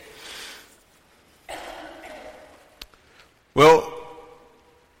Well,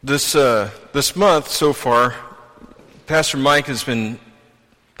 this month so far, Pastor Mike has been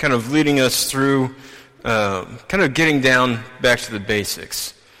kind of leading us through kind of getting down back to the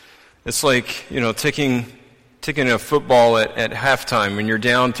basics. It's like, taking a football at halftime when you're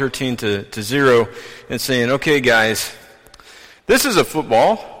down 13-0 and saying, okay, guys, this is a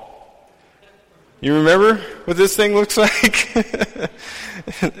football. You remember what this thing looks like?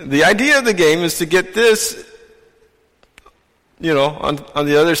 The idea of the game is to get this, on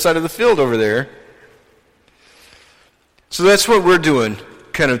the other side of the field over there. So that's what we're doing,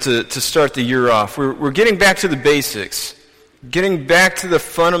 kind of to start the year off. We're getting back to the basics, getting back to the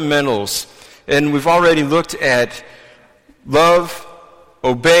fundamentals. And we've already looked at love,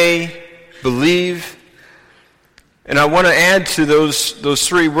 obey, believe. And I want to add to those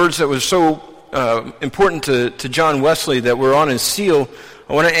three words that was so important to John Wesley that were on his seal.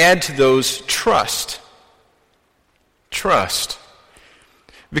 I want to add to those trust. Trust.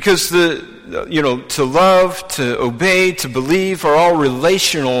 Because to love, to obey, to believe are all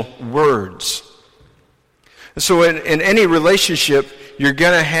relational words. So in any relationship, you're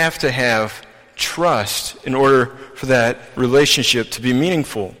going to have trust in order for that relationship to be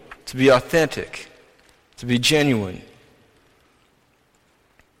meaningful, to be authentic, to be genuine.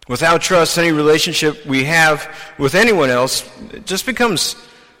 Without trust, any relationship we have with anyone else just becomes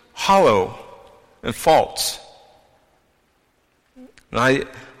hollow and false. And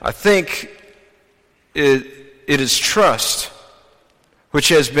I think it is trust which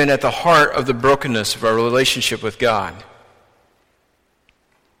has been at the heart of the brokenness of our relationship with God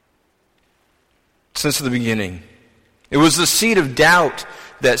since the beginning. It was the seed of doubt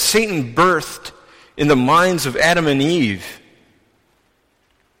that Satan birthed in the minds of Adam and Eve.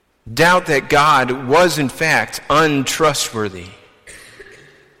 Doubt that God was in fact untrustworthy.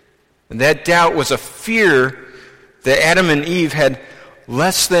 And that doubt was a fear that Adam and Eve had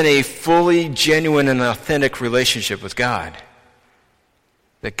less than a fully genuine and authentic relationship with God.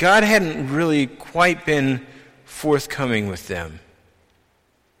 That God hadn't really quite been forthcoming with them.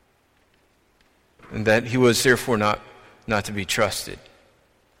 And that he was therefore not to be trusted.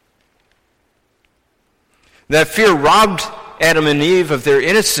 That fear robbed Adam and Eve of their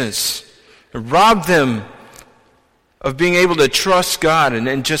innocence. It robbed them of being able to trust God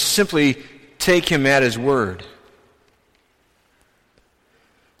and just simply take him at his word.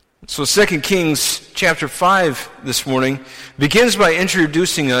 So 2 Kings chapter 5 this morning begins by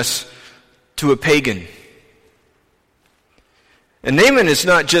introducing us to a pagan. And Naaman is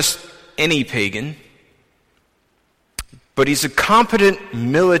not just any pagan, but he's a competent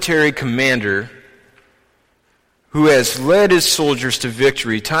military commander who has led his soldiers to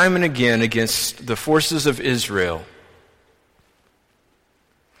victory time and again against the forces of Israel.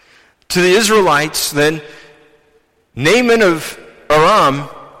 To the Israelites, then, Naaman of Aram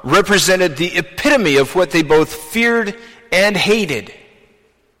represented the epitome of what they both feared and hated.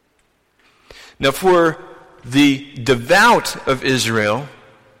 Now, for the devout of Israel,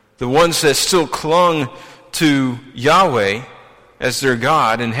 the ones that still clung to Yahweh as their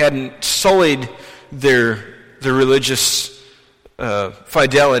God and hadn't sullied their religious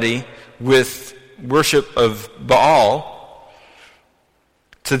fidelity with worship of Baal,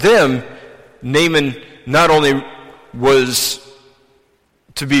 to them, Naaman not only was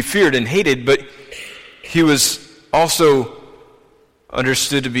to be feared and hated, but he was also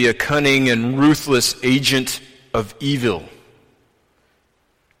understood to be a cunning and ruthless agent of evil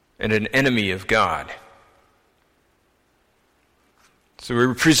and an enemy of God. So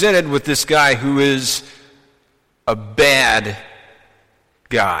we're presented with this guy who is a bad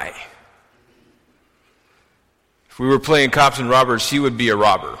guy. If we were playing cops and robbers, he would be a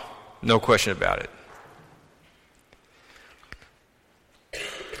robber. No question about it.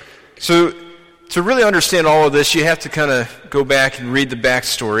 So to really understand all of this, you have to kind of go back and read the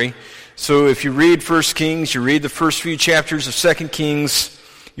backstory. So if you read 1 Kings, you read the first few chapters of 2 Kings,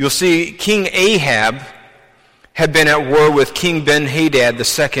 you'll see King Ahab had been at war with King Ben-Hadad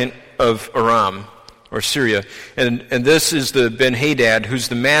II of Aram, or Syria. And this is the Ben-Hadad who's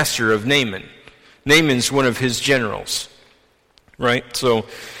the master of Naaman. Naaman's one of his generals, right? So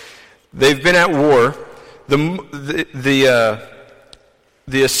they've been at war.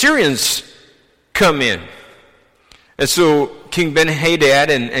 The Assyrians come in. And so King Ben-Hadad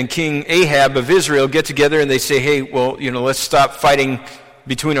and King Ahab of Israel get together and they say, hey, well, let's stop fighting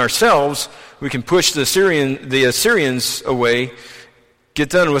between ourselves. We can push the Assyrians away, get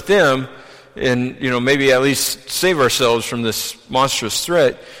done with them, and maybe at least save ourselves from this monstrous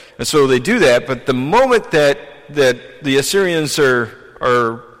threat. And so they do that, but the moment that the Assyrians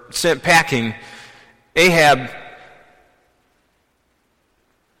are sent packing, Ahab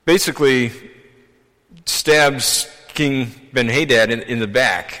basically stabs King Ben-Hadad in the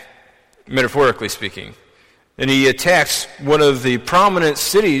back, metaphorically speaking. And he attacks one of the prominent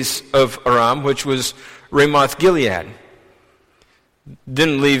cities of Aram, which was Ramoth Gilead.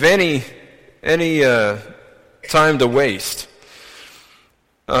 Didn't leave any time to waste.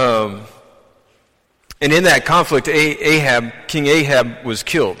 And in that conflict, King Ahab was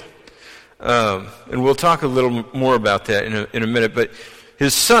killed. And we'll talk a little more about that in a minute. But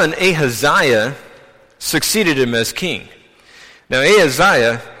his son Ahaziah succeeded him as king. Now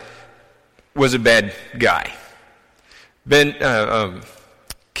Ahaziah was a bad guy.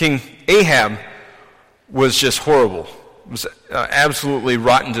 King Ahab was just horrible. Was absolutely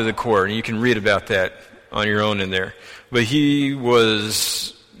rotten to the core, and you can read about that on your own in there. But he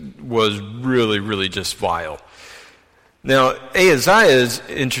was really, really just vile. Now, Ahaziah is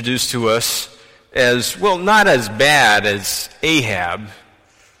introduced to us as, well, not as bad as Ahab,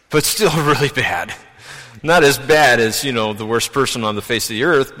 but still really bad. Not as bad as, the worst person on the face of the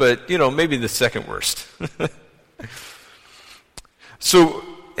earth, but, maybe the second worst. So,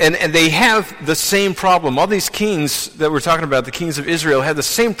 and they have the same problem. All these kings that we're talking about, the kings of Israel, had the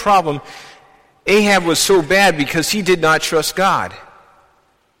same problem. Ahab was so bad because he did not trust God.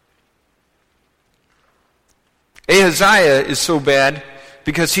 Ahaziah is so bad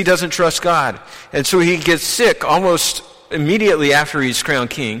because he doesn't trust God. And so he gets sick almost immediately after he's crowned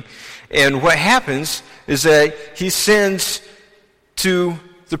king. And what happens is that he sends to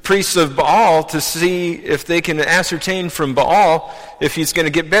the priests of Baal to see if they can ascertain from Baal if he's going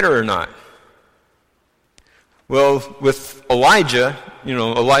to get better or not. Well, with Elijah,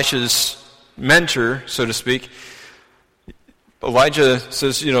 Elisha's mentor, so to speak, Elijah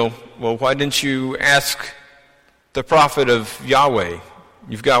says, well, why didn't you ask the prophet of Yahweh?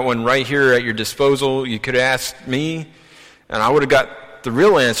 You've got one right here at your disposal. You could ask me, and I would have got the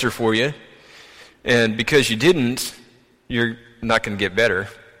real answer for you. And because you didn't, you're not going to get better.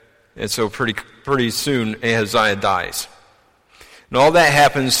 And so pretty soon Ahaziah dies. And all that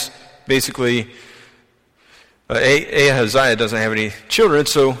happens, basically, Ahaziah doesn't have any children,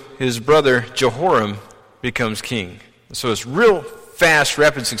 so his brother Jehoram becomes king. So it's real fast,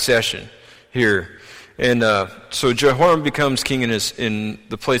 rapid succession here. And so Jehoram becomes king in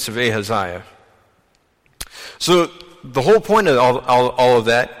the place of Ahaziah. So the whole point of all of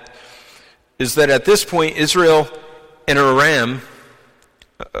that is that at this point, Israel and Aram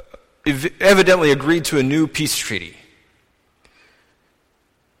evidently agreed to a new peace treaty.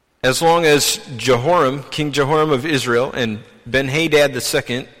 As long as Jehoram, King Jehoram of Israel, and Ben-Hadad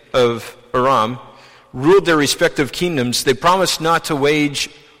II of Aram ruled their respective kingdoms, they promised not to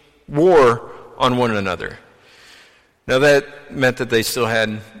wage war on one another. Now that meant that they still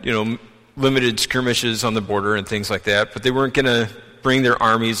had, limited skirmishes on the border and things like that, but they weren't going to bring their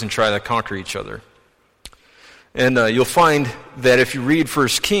armies and try to conquer each other. And you'll find that if you read 1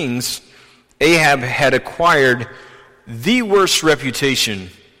 Kings, Ahab had acquired the worst reputation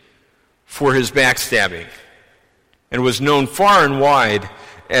for his backstabbing and was known far and wide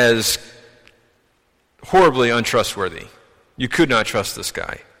as horribly untrustworthy. You could not trust this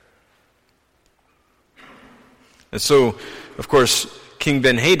guy. And so, of course, King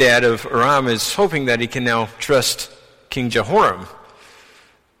Ben-Hadad of Aram is hoping that he can now trust King Jehoram.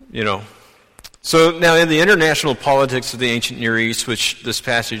 So now in the international politics of the ancient Near East, which this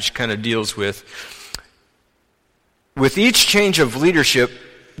passage kind of deals with each change of leadership,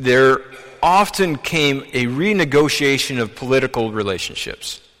 there often came a renegotiation of political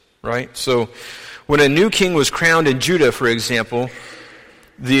relationships, right? So when a new king was crowned in Judah, for example,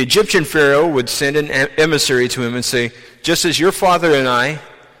 the Egyptian Pharaoh would send an emissary to him and say, just as your father and I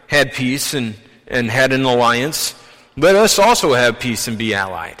had peace and had an alliance, let us also have peace and be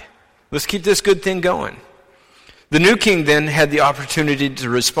allied. Let's keep this good thing going. The new king then had the opportunity to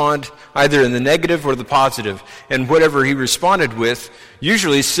respond either in the negative or the positive, and whatever he responded with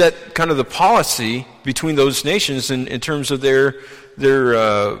usually set kind of the policy between those nations in terms of their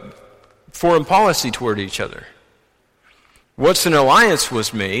foreign policy toward each other. Once an alliance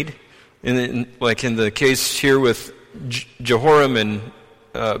was made, like in the case here with Jehoram and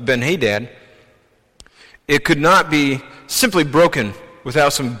Ben-Hadad, it could not be simply broken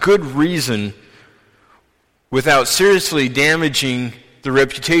without some good reason, without seriously damaging the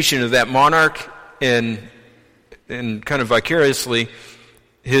reputation of that monarch and kind of vicariously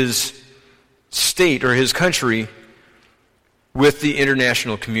his state or his country with the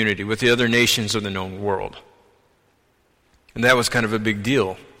international community, with the other nations of the known world. And that was kind of a big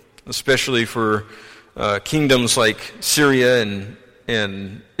deal, especially for kingdoms like Syria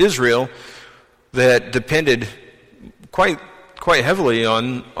and Israel that depended quite quite heavily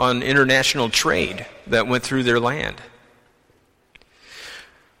on international trade that went through their land.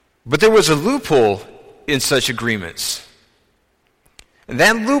 But there was a loophole in such agreements. And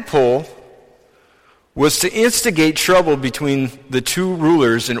that loophole was to instigate trouble between the two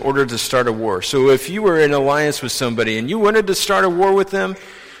rulers in order to start a war. So if you were in alliance with somebody and you wanted to start a war with them,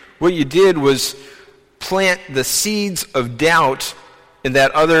 what you did was plant the seeds of doubt in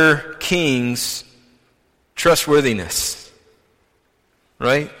that other king's trustworthiness.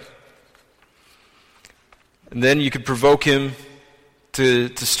 Right? And then you could provoke him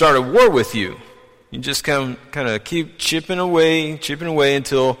to start a war with you. You just kind of keep chipping away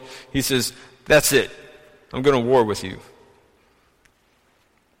until he says, that's it. I'm going to war with you.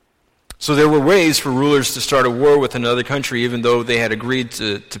 So there were ways for rulers to start a war with another country even though they had agreed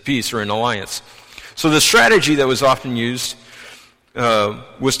to peace or an alliance. So the strategy that was often used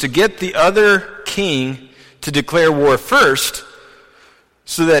was to get the other king to declare war first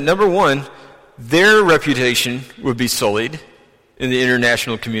so that, number one, their reputation would be sullied in the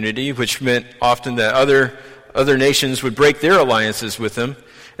international community, which meant often that other nations would break their alliances with them.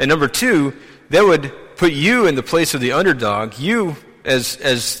 And number two, that would put you in the place of the underdog, you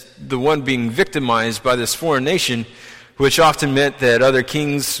as the one being victimized by this foreign nation, which often meant that other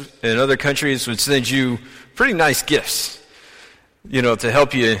kings and other countries would send you pretty nice gifts, to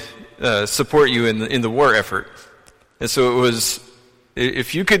help you support you in the war effort. And so it was,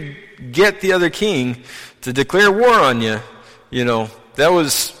 if you could get the other king to declare war on you, that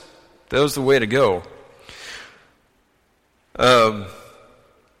was the way to go.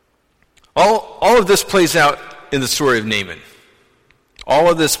 All of this plays out in the story of Naaman. All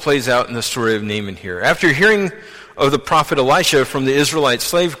of this plays out in the story of Naaman here. After hearing of the prophet Elisha from the Israelite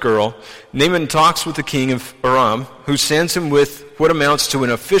slave girl, Naaman talks with the king of Aram, who sends him with what amounts to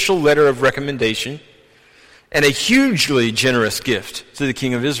an official letter of recommendation and a hugely generous gift to the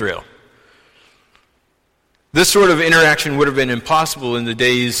king of Israel. This sort of interaction would have been impossible in the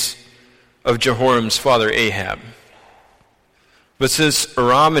days of Jehoram's father Ahab. But since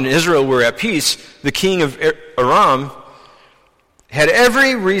Aram and Israel were at peace, the king of Aram had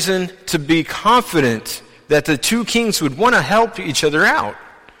every reason to be confident that the two kings would want to help each other out.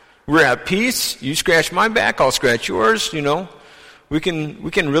 We're at peace. You scratch my back, I'll scratch yours. We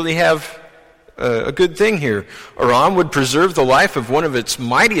can really have a good thing here. Aram would preserve the life of one of its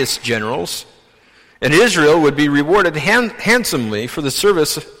mightiest generals, and Israel would be rewarded handsomely for the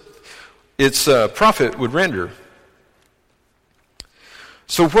service its prophet would render.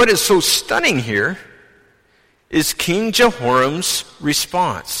 So what is so stunning here is King Jehoram's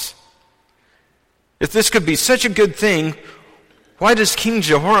response. If this could be such a good thing, why does King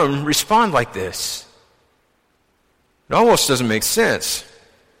Jehoram respond like this? It almost doesn't make sense.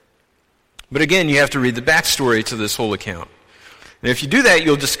 But again, you have to read the backstory to this whole account. And if you do that,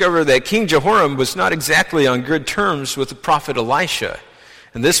 you'll discover that King Jehoram was not exactly on good terms with the prophet Elisha.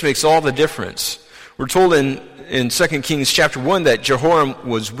 And this makes all the difference. We're told in 2 Kings chapter 1 that Jehoram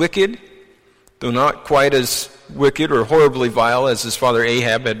was wicked, though not quite as wicked or horribly vile as his father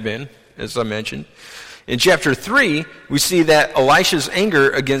Ahab had been, as I mentioned. In chapter 3, we see that Elisha's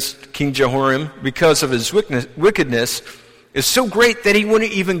anger against King Jehoram because of his wickedness is so great that he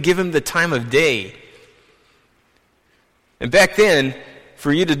wouldn't even give him the time of day. And back then,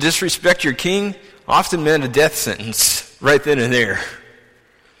 for you to disrespect your king often meant a death sentence right then and there.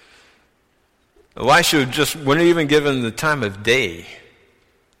 Elisha just wouldn't even give him the time of day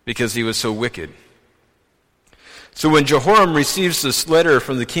because he was so wicked. So when Jehoram receives this letter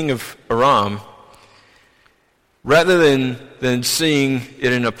from the king of Aram, rather than seeing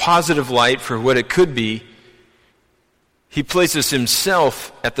it in a positive light for what it could be, he places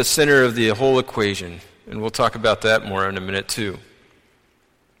himself at the center of the whole equation. And we'll talk about that more in a minute too.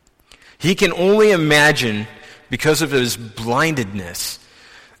 He can only imagine, because of his blindedness,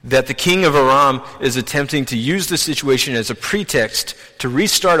 that the king of Aram is attempting to use the situation as a pretext to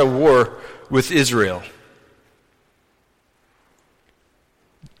restart a war with Israel.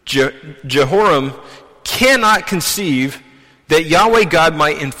 Jehoram cannot conceive that Yahweh God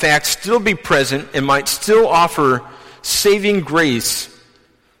might in fact still be present and might still offer saving grace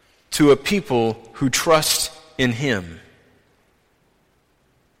to a people who trust in him.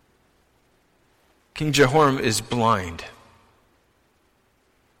 King Jehoram is blind.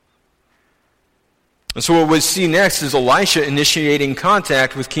 And so what we see next is Elisha initiating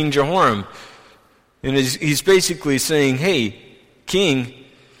contact with King Jehoram. And he's basically saying, hey, king,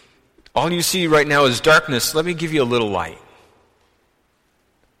 all you see right now is darkness. Let me give you a little light.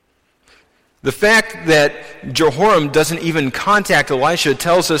 The fact that Jehoram doesn't even contact Elisha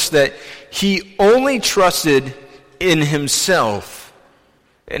tells us that he only trusted in himself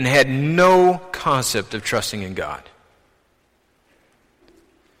and had no concept of trusting in God.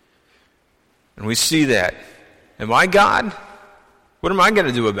 And we see that. Am I God? What am I going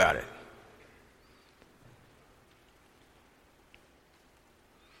to do about it?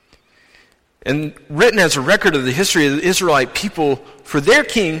 And written as a record of the history of the Israelite people, for their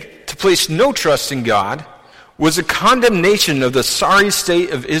king to place no trust in God was a condemnation of the sorry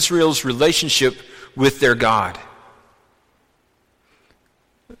state of Israel's relationship with their God.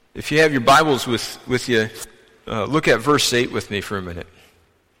 If you have your Bibles with you, look at verse 8 with me for a minute.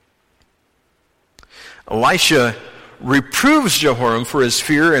 Elisha reproves Jehoram for his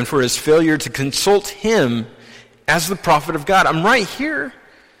fear and for his failure to consult him as the prophet of God. I'm right here.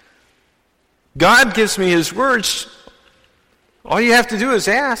 God gives me his words. All you have to do is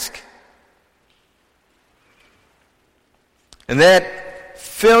ask. And that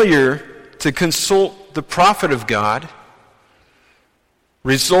failure to consult the prophet of God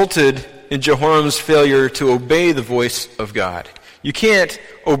resulted in Jehoram's failure to obey the voice of God. You can't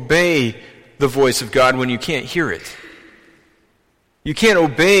obey the voice of God when you can't hear it. You can't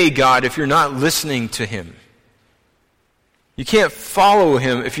obey God if you're not listening to him. You can't follow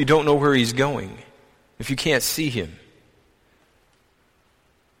him if you don't know where he's going, if you can't see him.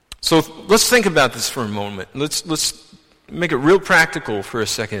 So let's think about this for a moment. Let's make it real practical for a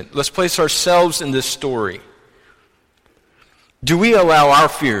second. Let's place ourselves in this story. Do we allow our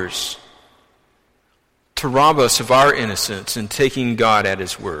fears to rob us of our innocence in taking God at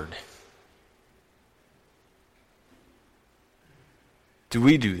his word? Do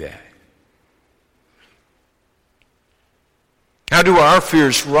we do that? How do our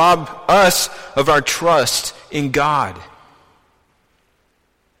fears rob us of our trust in God?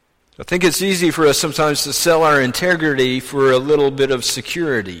 I think it's easy for us sometimes to sell our integrity for a little bit of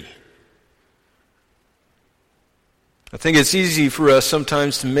security. I think it's easy for us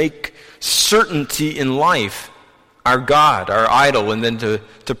sometimes to make certainty in life our God, our idol, and then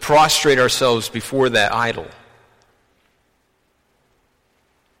to prostrate ourselves before that idol.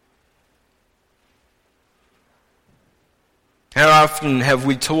 How often have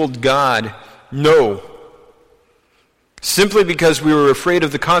we told God no, simply because we were afraid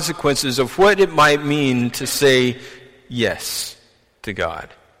of the consequences of what it might mean to say yes to God?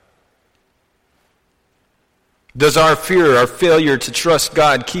 Does our fear, our failure to trust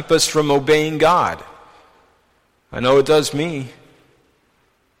God, keep us from obeying God? I know it does me.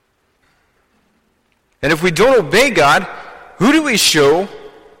 And if we don't obey God, who do we show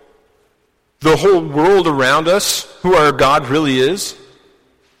the whole world around us who our God really is?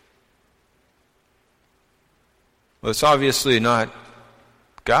 Well, it's obviously not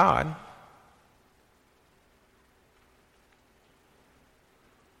God.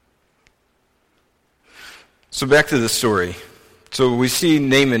 So back to the story. So we see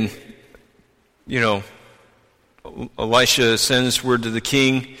Naaman, Elisha sends word to the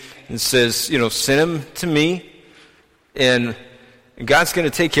king and says, send him to me, and God's going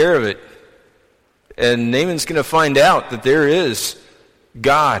to take care of it. And Naaman's going to find out that there is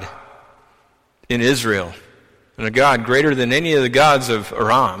God in Israel, and a God greater than any of the gods of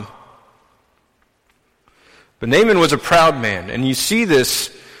Aram. But Naaman was a proud man, and you see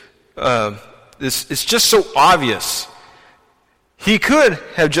this, it's just so obvious. He could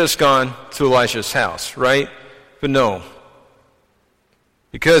have just gone to Elisha's house, right? But no.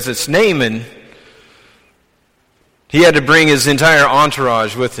 Because it's Naaman, he had to bring his entire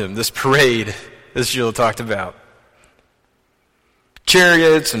entourage with him, this parade, as Jill talked about.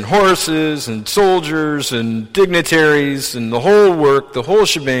 Chariots and horses and soldiers and dignitaries and the whole work, the whole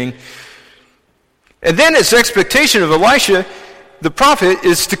shebang. And then his expectation of Elisha, the prophet,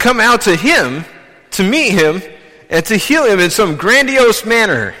 is to come out to him, to meet him, and to heal him in some grandiose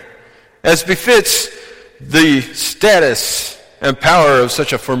manner, as befits the status and power of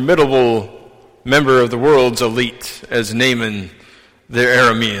such a formidable member of the world's elite as Naaman the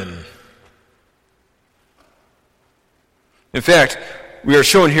Aramean. In fact, we are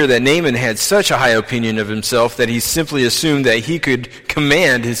shown here that Naaman had such a high opinion of himself that he simply assumed that he could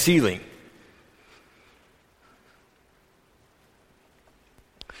command his healing.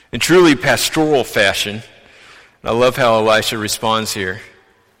 In truly pastoral fashion, I love how Elisha responds here.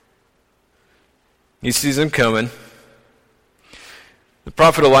 He sees him coming. The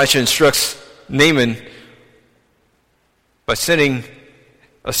prophet Elisha instructs Naaman by sending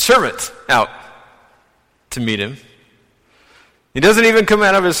a servant out to meet him. He doesn't even come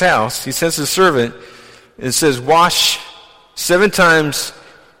out of his house. He sends a servant and says, wash 7 times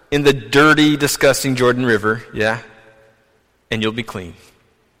in the dirty, disgusting Jordan River, and you'll be clean.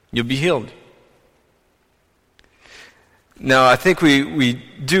 You'll be healed. Now, I think we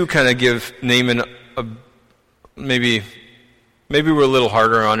do kind of give Naaman maybe we're a little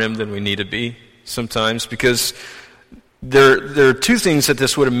harder on him than we need to be sometimes, because there are two things that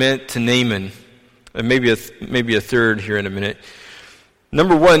this would have meant to Naaman, and maybe a third here in a minute.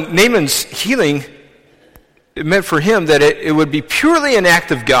 Number one, Naaman's healing, it meant for him that it would be purely an act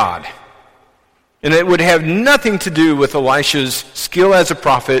of God, and it would have nothing to do with Elisha's skill as a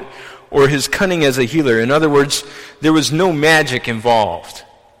prophet or his cunning as a healer. In other words, there was no magic involved.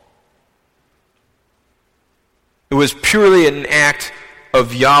 It was purely an act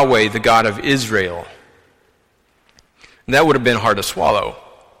of Yahweh, the God of Israel. And that would have been hard to swallow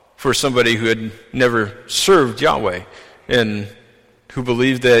for somebody who had never served Yahweh and who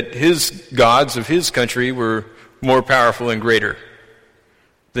believed that his gods of his country were more powerful and greater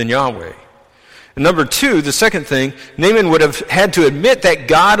than Yahweh. And number two, the second thing, Naaman would have had to admit that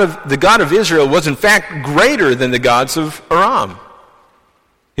the God of Israel was in fact greater than the gods of Aram.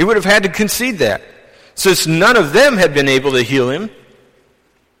 He would have had to concede that, since none of them had been able to heal him.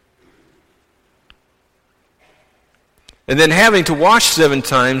 And then having to wash 7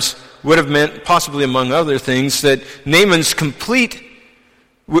 times would have meant, possibly among other things, that Naaman's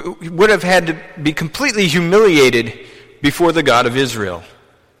would have had to be completely humiliated before the God of Israel.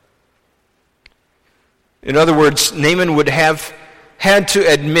 In other words, Naaman would have had to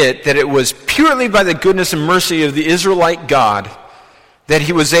admit that it was purely by the goodness and mercy of the Israelite God that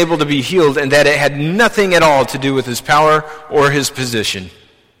he was able to be healed, and that it had nothing at all to do with his power or his position.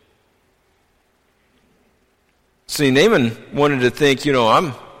 See, Naaman wanted to think,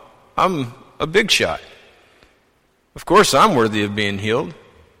 I'm a big shot. Of course I'm worthy of being healed.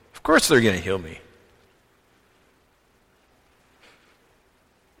 Of course they're going to heal me.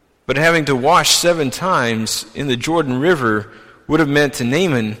 But having to wash 7 times in the Jordan River would have meant to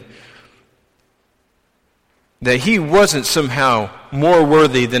Naaman that he wasn't somehow more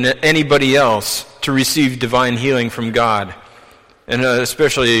worthy than anybody else to receive divine healing from God, and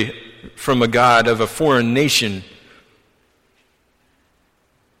especially from a God of a foreign nation.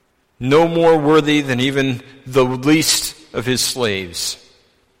 No more worthy than even the least of his slaves.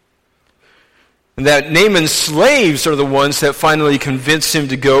 And that Naaman's slaves are the ones that finally convinced him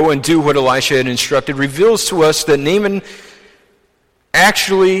to go and do what Elisha had instructed reveals to us that Naaman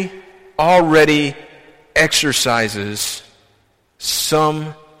actually already exercises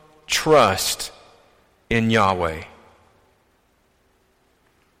some trust in Yahweh.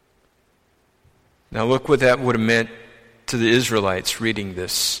 Now look what that would have meant to the Israelites reading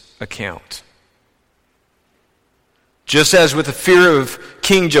this account. Just as with the fear of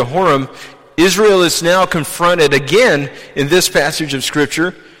King Jehoram, Israel is now confronted again in this passage of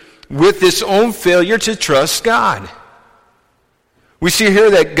Scripture with its own failure to trust God. We see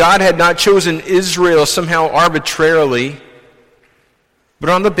here that God had not chosen Israel somehow arbitrarily, but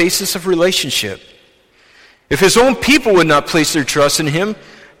on the basis of relationship. If his own people would not place their trust in him,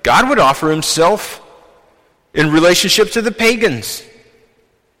 God would offer himself in relationship to the pagans.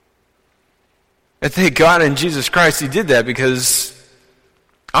 And thank God in Jesus Christ he did that, because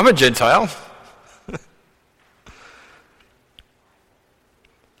I'm a Gentile.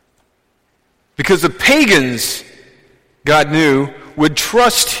 Because the pagans, God knew, would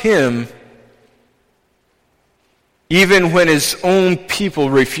trust him even when his own people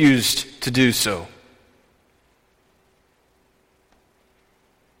refused to do so.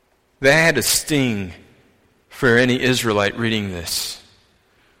 That had to sting for any Israelite reading this.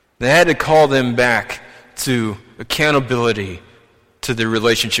 They had to call them back to accountability to their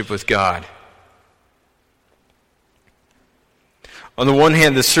relationship with God. On the one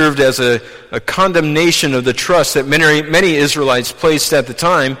hand, this served as a condemnation of the trust that many Israelites placed at the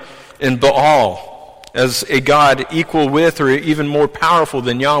time in Baal as a god equal with or even more powerful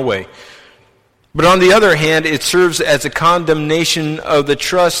than Yahweh. But on the other hand, it serves as a condemnation of the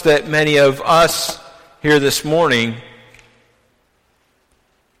trust that many of us here this morning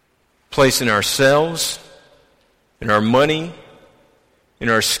place in ourselves, in our money, in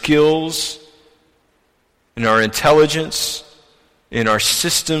our skills, in our intelligence, in our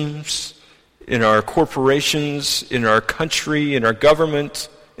systems, in our corporations, in our country, in our government,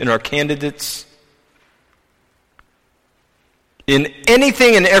 in our candidates, in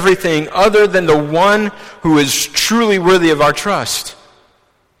anything and everything other than the one who is truly worthy of our trust.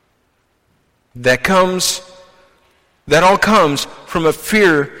 That all comes from a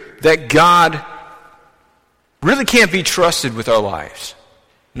fear that God really can't be trusted with our lives.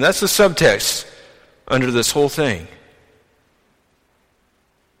 And that's the subtext under this whole thing.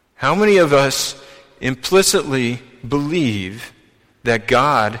 How many of us implicitly believe that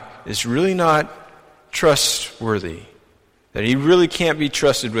God is really not trustworthy? that he really can't be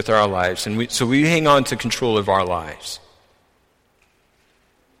trusted with our lives, and so we hang on to control of our lives.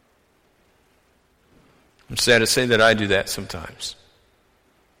 I'm sad to say that I do that sometimes.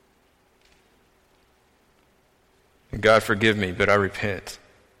 And God forgive me, but I repent.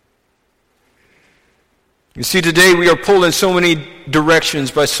 You see, today we are pulled in so many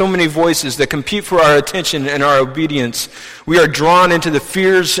directions by so many voices that compete for our attention and our obedience. We are drawn into the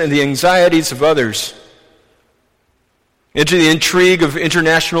fears and the anxieties of others, into the intrigue of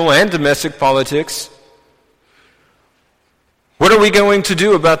international and domestic politics. What are we going to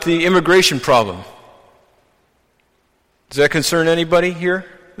do about the immigration problem? Does that concern anybody here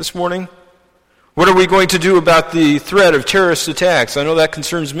this morning? What are we going to do about the threat of terrorist attacks? I know that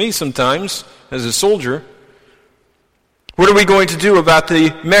concerns me sometimes as a soldier. What are we going to do about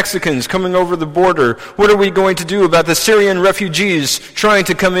the Mexicans coming over the border? What are we going to do about the Syrian refugees trying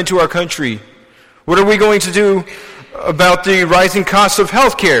to come into our country? What are we going to do about the rising costs of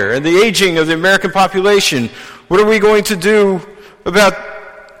health care and the aging of the American population? What are we going to do about...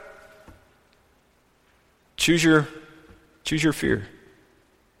 Choose your fear.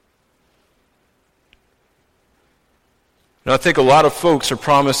 And I think a lot of folks are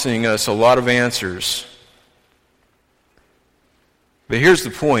promising us a lot of answers. But here's the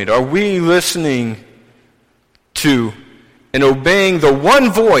point. Are we listening to and obeying the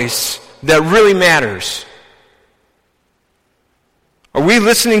one voice that really matters? Are we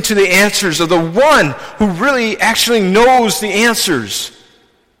listening to the answers of the one who really actually knows the answers?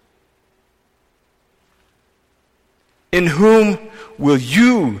 In whom will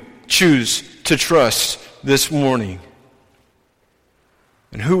you choose to trust this morning?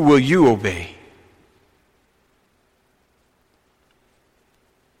 And who will you obey?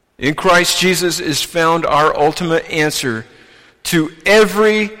 In Christ Jesus is found our ultimate answer to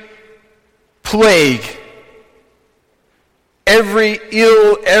every plague, every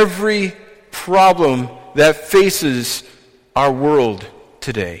ill, every problem that faces our world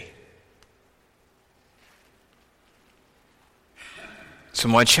today. So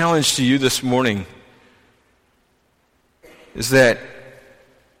my challenge to you this morning is that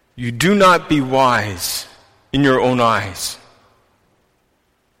you do not be wise in your own eyes.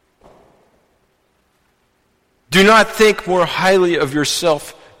 Do not think more highly of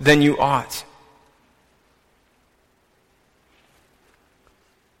yourself than you ought.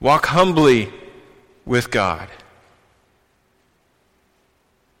 Walk humbly with God.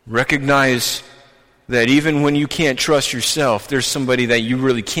 Recognize that even when you can't trust yourself, there's somebody that you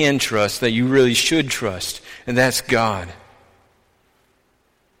really can trust, that you really should trust, and that's God.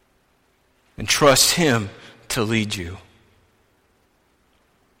 And trust Him to lead you.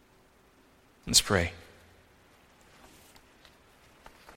 Let's pray.